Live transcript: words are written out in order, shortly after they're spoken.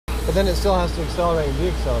But then it still has to accelerate and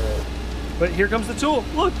de-accelerate. But here comes the tool.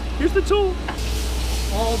 Look, here's the tool.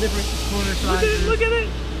 All different corner sizes. Look at it.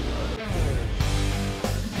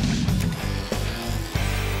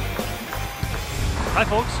 Hi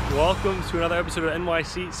folks, welcome to another episode of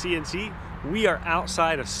NYC CNC. We are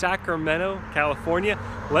outside of Sacramento, California.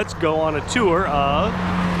 Let's go on a tour of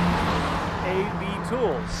AB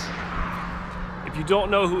Tools. If you don't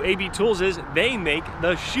know who AB Tools is, they make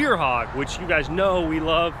the Shear Hog, which you guys know we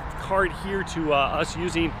love. Card here to us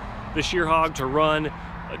using the Shear Hog to run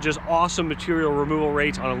just awesome material removal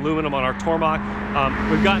rates on aluminum on our Tormach.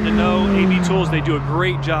 We've gotten to know AB Tools. They do a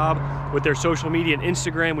great job with their social media and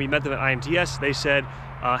Instagram. We met them at IMTS. They said,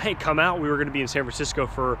 hey, come out. We were going to be in San Francisco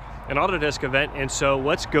for an Autodesk event, and so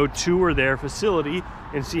let's go tour their facility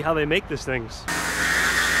and see how they make these things.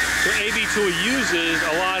 So AB Tool uses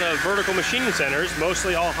a lot of vertical machining centers,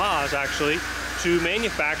 mostly all Haas actually, to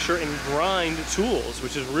manufacture and grind tools,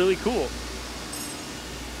 which is really cool.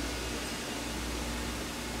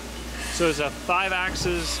 So it's a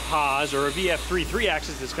 5-axis Haas, or a VF3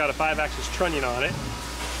 3-axis that's got a 5-axis trunnion on it.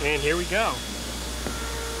 And here we go.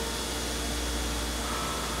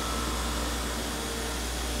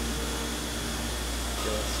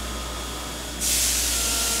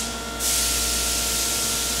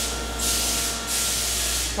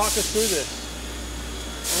 Talk us through this.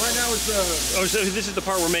 Well, right now it's Oh, so this is the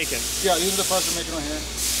part we're making? Yeah, these are the parts we're making right here.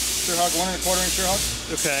 Shear Hog, 1 1/4 inch Shear Hog.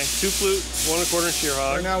 Okay, 2 flute, 1 1/4 inch Shear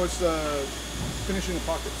Hog. Right now it's finishing the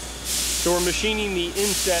pockets. So we're machining the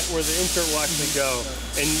inset where the insert will actually go.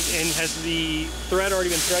 And has the thread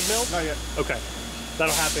already been thread milled? Not yet. Okay.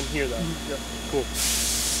 That'll happen here though. Yeah. Cool.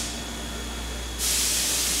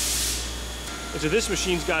 And so this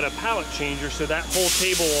machine's got a pallet changer, so that whole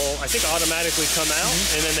table will, I think, automatically come out,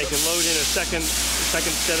 and then they can load in a second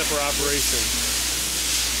setup for operation.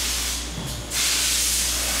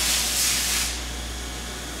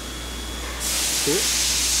 Cool.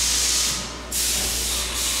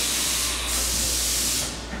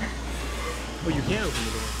 Oh, you can open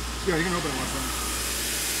the door. Yeah, you can open it once then.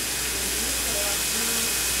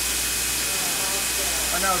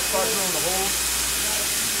 Right now it's spot drilling the holes.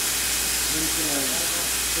 Then you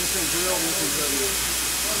can drill and you can thread mill.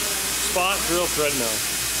 Spot drill thread mill.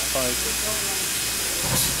 Fine.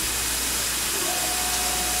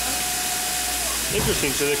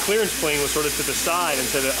 Interesting. So the clearance plane was sort of to the side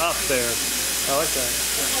instead of up there. I like that.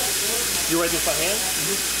 You write this by hand?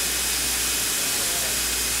 Mm-hmm.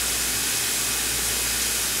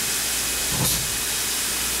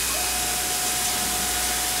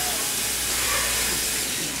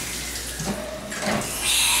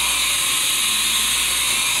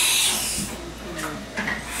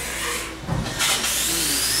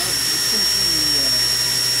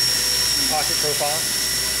 Pocket profile?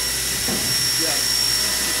 Yeah.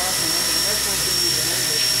 The next one's going to be the angle.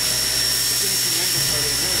 The finishing angle part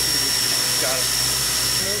of the Got it.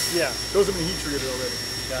 Yeah. Those have been heat treated already.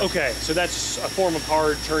 Gotcha. Okay, so that's a form of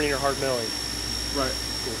hard turning or hard milling. Right.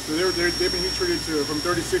 Cool. So they've been heat treated from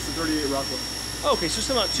 36 to 38 Rockwell. Okay, so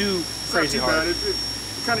still not too crazy not too hard. bad. It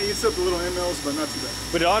kind of eats up the little end mills, but not too bad.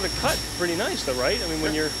 But it ought to cut pretty nice though, right? I mean,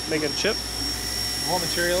 when you're making a chip. Raw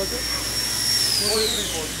material is it?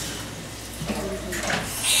 43.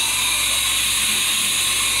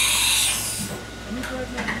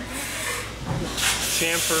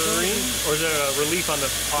 Chamfering, or is it a relief on the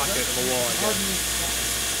pocket of the wall? I guess?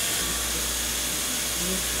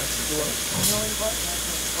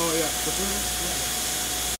 Oh yeah.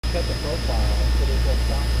 Cut the profile.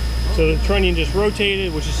 So the trunnion just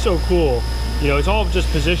rotated, which is so cool. You know, it's all just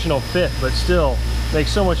positional fit, but still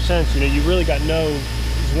makes so much sense. You know, you really got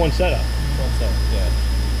it's one setup. One setup, yeah.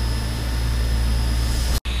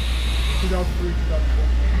 2003, 2004.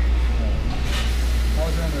 I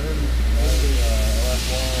was in the early. Last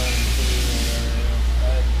one, 2,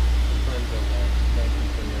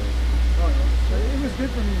 it was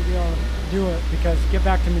good for me to be able to do it because get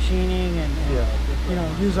back to machining and you know,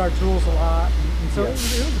 use our tools a lot. And so it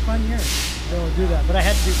was a fun year to be able to do that. But I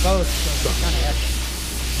had to do both, so it's kind of extra.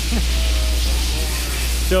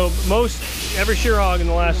 So every Shear Hog in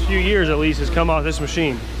the last few years at least has come off this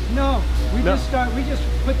machine. No, we just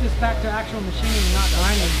put this back to actual machining, not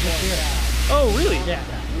grinding just here. Oh, really? Yeah.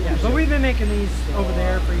 But we've been making these over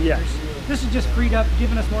there for years. Yeah. This is just freed up,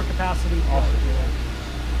 giving us more capacity. Awesome.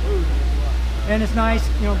 And it's nice,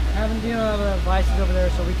 you know, having the devices over there,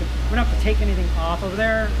 so we don't have to take anything off over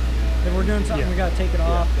there. If we're doing something, we got to take it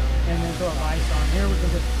off and then throw a vise on. Here we can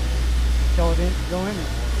just go in.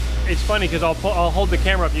 It's funny because I'll hold the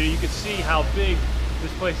camera up. You can see how big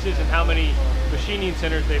this place is and how many machining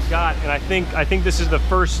centers they've got. And I think this is the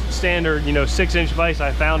first standard, you know, 6-inch vise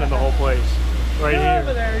I found in the whole place. Right Go here.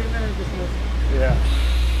 over there, you better just listen. Yeah.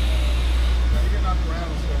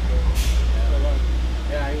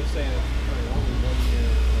 Yeah, he was saying it's only 1 year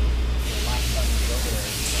the last time he was over there.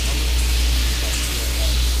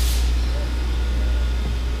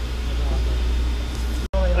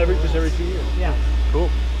 Just every 2 years. Yeah. Cool.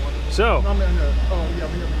 So,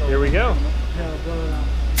 here we go. Yeah, blow it out.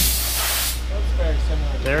 That's very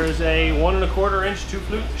similar. There's a 1 1/4 inch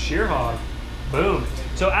 2-flute Shear Hog. Boom.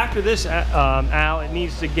 So after this, Al, it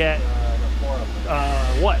needs to get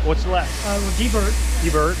what's left? Debird.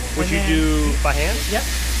 Debird, which you do by hand? Yep.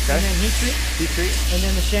 Okay. And then heat treat. Heat treat. And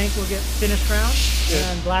then the shank will get finished crown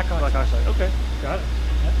and black oxide. Black oxide. Okay, got it.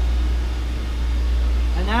 Yep.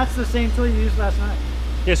 And that's the same tool you used last night.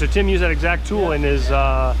 Yeah, so Tim used that exact tool in his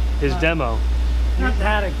demo. Not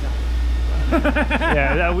that exact.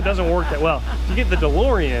 Yeah, that doesn't work that well. If you get the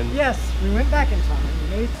DeLorean. Yes, we went back in time.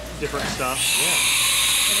 We made Different stuff. Yeah.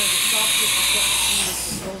 and then the stop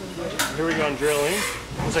just golden blade. Here we go on drilling.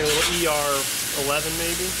 Looks like a little ER11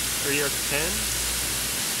 maybe, or ER10.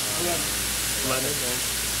 11. Okay.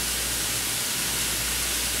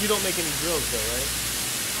 You don't make any drills though, right?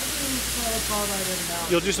 I do solid carbide in now.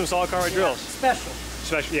 You'll do some solid carbide drills. Special.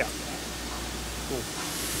 Special, yeah. Cool.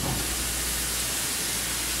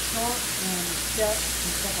 Short and step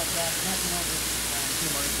and stuff like that. Nothing over too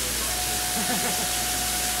much.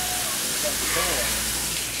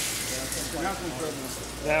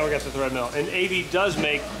 Now we got the thread mill. And AV does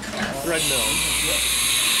make thread mill.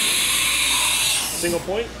 Single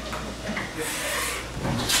point?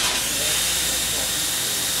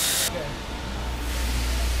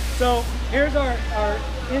 So here's our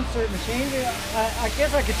insert machine. I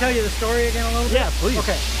guess I could tell you the story again a little bit. Yeah, please.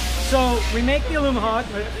 Okay. So we make the Hog.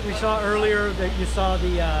 We saw earlier that you saw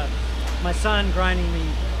the my son grinding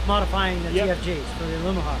modifying the TFGs for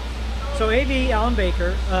the Hog. So AV Alan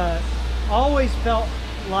Baker always felt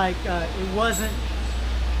like it wasn't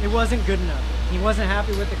good enough. He wasn't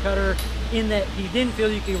happy with the cutter in that he didn't feel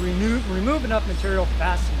you could remove enough material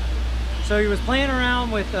fast enough. So he was playing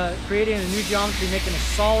around with creating a new geometry, making a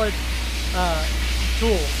solid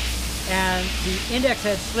tool, and the index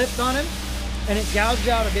head slipped on him, and it gouged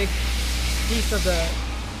out a big piece of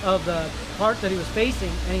the part that he was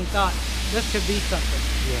facing, and he thought this could be something.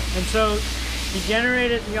 Yeah. And so he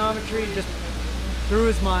generated geometry just through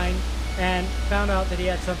his mind and found out that he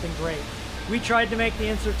had something great. We tried to make the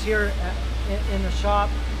inserts here in the shop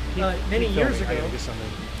many years ago,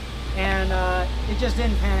 and it just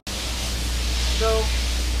didn't pan. So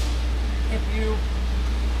if you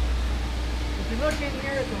look in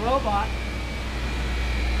here at the robot,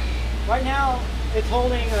 right now it's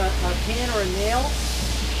holding a pin or a nail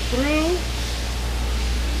through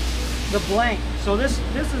the blank. So this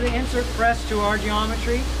is the insert press to our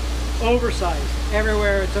geometry, oversized.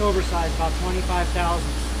 Everywhere it's oversized, about 25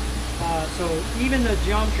 thousandths. So even the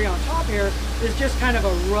geometry on top here is just kind of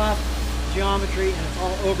a rough geometry, and it's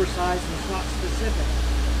all oversized and it's not specific.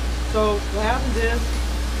 So what happens is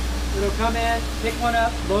it'll come in, pick one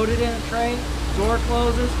up, load it in a tray, door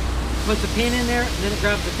closes, puts a pin in there, and then it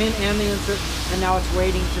grabs the pin and the insert, and now it's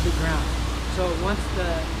waiting to be ground. So once the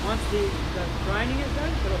grinding is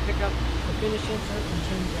done, it'll pick up the finished insert and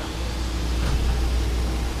change out.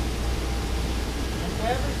 And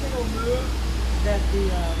every single move that the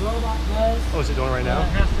robot does, oh, is it doing right now?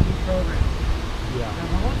 Has to be programmed. Yeah. And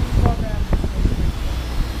once it's programmed,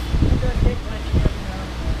 it does take plenty of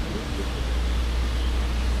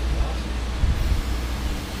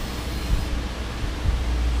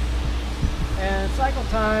and cycle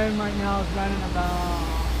time right now is running about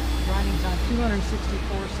grinding time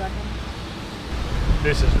 264 seconds.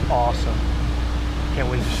 This is awesome. Can't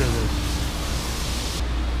wait to show this.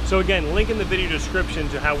 So again, link in the video description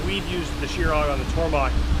to how we've used the Shear Hog on the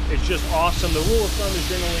Tormach. It's just awesome. The rule of thumb is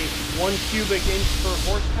generally 1 cubic inch per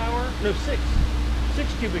horsepower. No, 6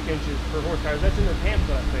 cubic inches per horsepower. That's in the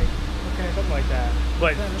pamphlet, I think. Okay. Something like that.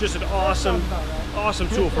 But just an awesome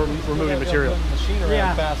tool for removing material. Machine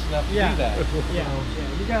around fast enough to do that. Yeah.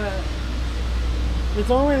 You gotta. It's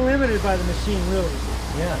only limited by the machine, really.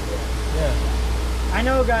 Yeah. Yeah. I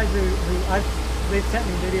know guys they've sent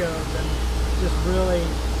me videos and just really.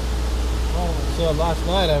 So last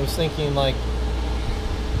night I was thinking, like,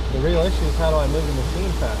 the real issue is how do I move the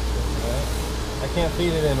machine faster, right? I can't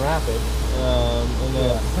feed it in rapid. And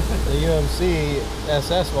the UMC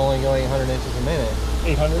SS will only go 800 inches a minute.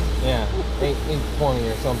 800? Yeah, 820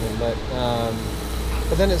 or something. But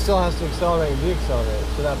then it still has to accelerate and deaccelerate.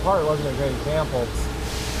 So that part wasn't a great example.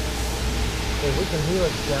 if we can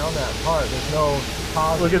helix down that part, there's no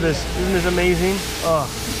pause. Look at this. Isn't this amazing? Oh.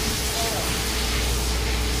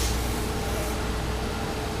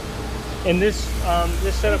 And this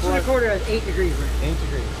this setup This recorder at 8 degrees right? 8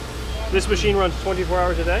 degrees. This machine runs 24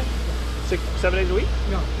 hours a day? 7 days a week?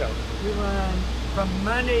 No. No. We run from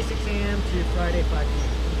Monday 6 a.m. to Friday 5 p.m.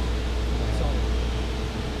 So,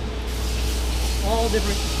 all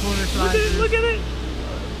different corner sizes. Look at it!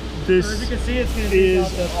 This as you can see, it's going to be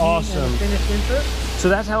is awesome. And the finished insert. So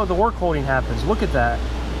that's how the work holding happens. Look at that.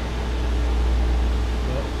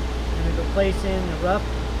 Yep. And it'll place in the rough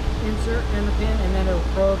insert and the pin, and then it'll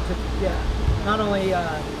probe to get not only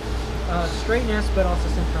straightness but also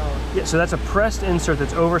centrality. Yeah, so that's a pressed insert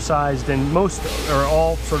that's oversized in most or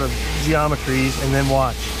all sort of geometries, and then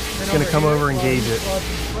watch. It's going to come over and gauge it.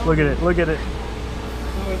 Look at it, look at it.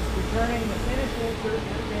 So it's returning the finished insert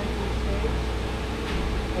and then to the stage.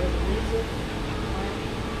 But it releases it.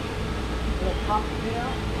 It'll pop the pin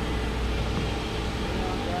out.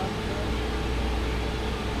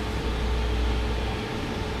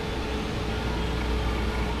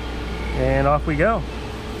 And off we go.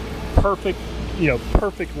 Perfect,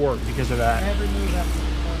 perfect work because of that. Every move after the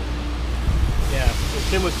Yeah,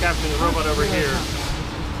 Tim was capturing the robot over here.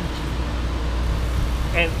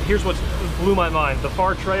 And here's what blew my mind. The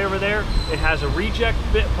far tray over there, it has a reject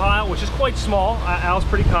bit pile, which is quite small. Al's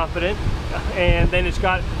pretty confident. And then it's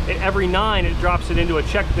got, every 9, it drops it into a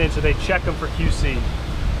check bin, so they check them for QC.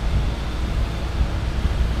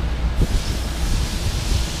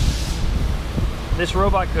 This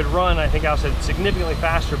robot could run, I think Al said, significantly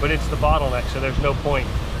faster, but it's the bottleneck, so there's no point.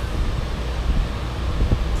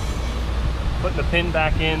 Putting the pin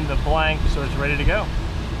back in the blank, so it's ready to go.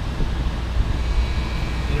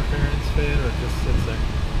 Interference fit or just sits there?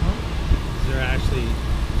 Is there actually,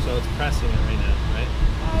 so it's pressing it right now, right?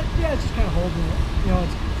 yeah, it's just kind of holding it.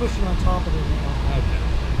 It's pushing on top of it now. Okay.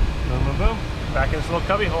 Boom, boom, boom. Back in this little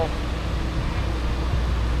cubby hole.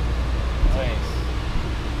 Nice.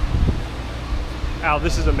 Al,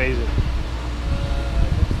 this is amazing.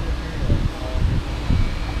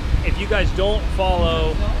 If you guys don't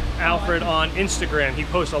follow Alfred on Instagram, he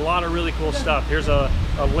posts a lot of really cool stuff. Here's a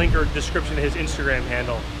link or description to his Instagram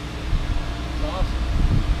handle. That's awesome.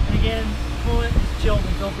 And again, coolant is chilled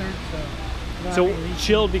and filtered, so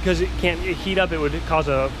chilled because it can't heat up, it would cause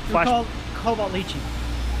a flash. It's called cobalt leaching.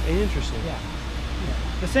 Interesting. Yeah.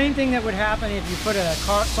 The same thing that would happen if you put a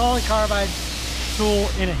solid carbide tool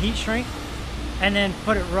in a heat shrink and then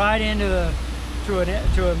put it right into a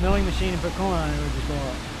milling machine and put coolant on it, it would just go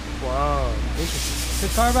up. Wow, interesting.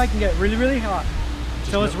 Because carbide can get really, really hot,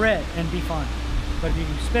 so it's red and be fun. But if you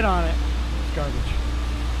can spit on it, it's garbage.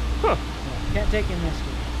 Huh. Yeah. Can't take in this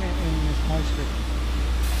moisture.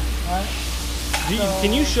 All right.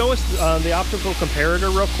 Can you show us the optical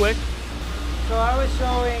comparator real quick? So I was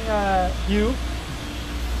showing you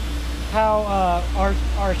how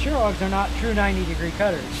our Shear Hogs are not true 90-degree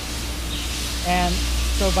cutters. And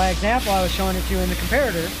so by example, I was showing it to you in the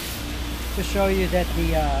comparator to show you that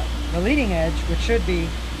the leading edge, which should be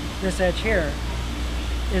this edge here,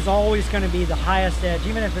 is always going to be the highest edge,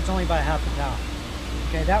 even if it's only by half a thou.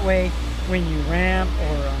 Okay, that way when you ramp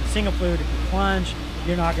or on single flute, if you plunge,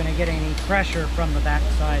 you're not going to get any pressure from the back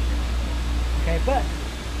side. Okay, but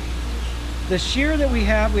the shear that we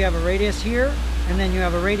have a radius here, and then you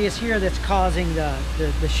have a radius here that's causing the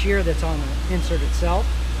shear that's on the insert itself.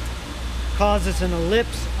 Causes an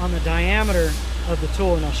ellipse on the diameter of the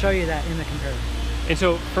tool, and I'll show you that in the comparator. And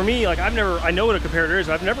so for me, like I know what a comparator is,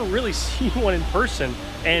 I've never really seen one in person.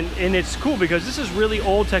 And it's cool because this is really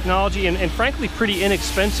old technology and frankly pretty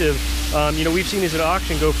inexpensive. We've seen these at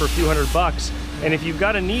auction go for a few $100. And if you've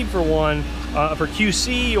got a need for one for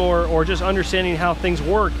QC or just understanding how things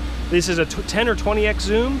work, this is a 10 or 20x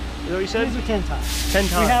zoom, is that what you said? These are 10 times. 10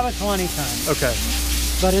 times. We have a 20 times. Okay.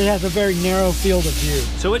 But it has a very narrow field of view.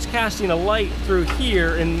 So it's casting a light through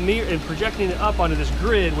here and projecting it up onto this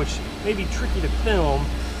grid, which may be tricky to film.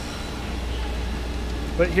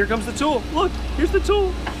 But here comes the tool. Look, here's the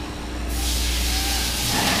tool.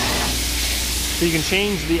 So you can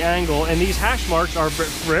change the angle, and these hash marks are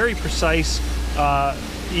very precise,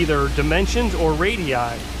 either dimensions or radii.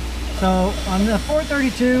 So on the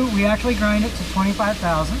 432, we actually grind it to 25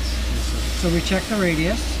 thousandths. So we check the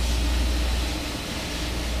radius.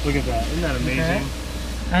 Look at that, isn't that amazing? Okay.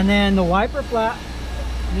 And then the wiper flat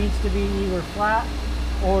needs to be either flat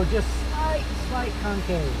or just slight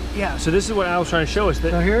concave. Yeah, so this is what I was trying to show us.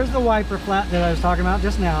 So here's the wiper flat that I was talking about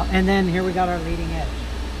just now, and then here we got our leading edge.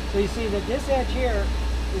 So you see that this edge here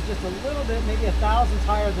is just a little bit, maybe 1/1000th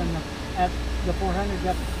higher than at the 400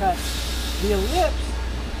 depth of cut. The ellipse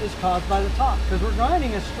is caused by the top, because we're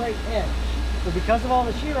grinding a straight edge. But because of all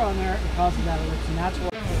the shear on there, it causes that ellipse, and that's why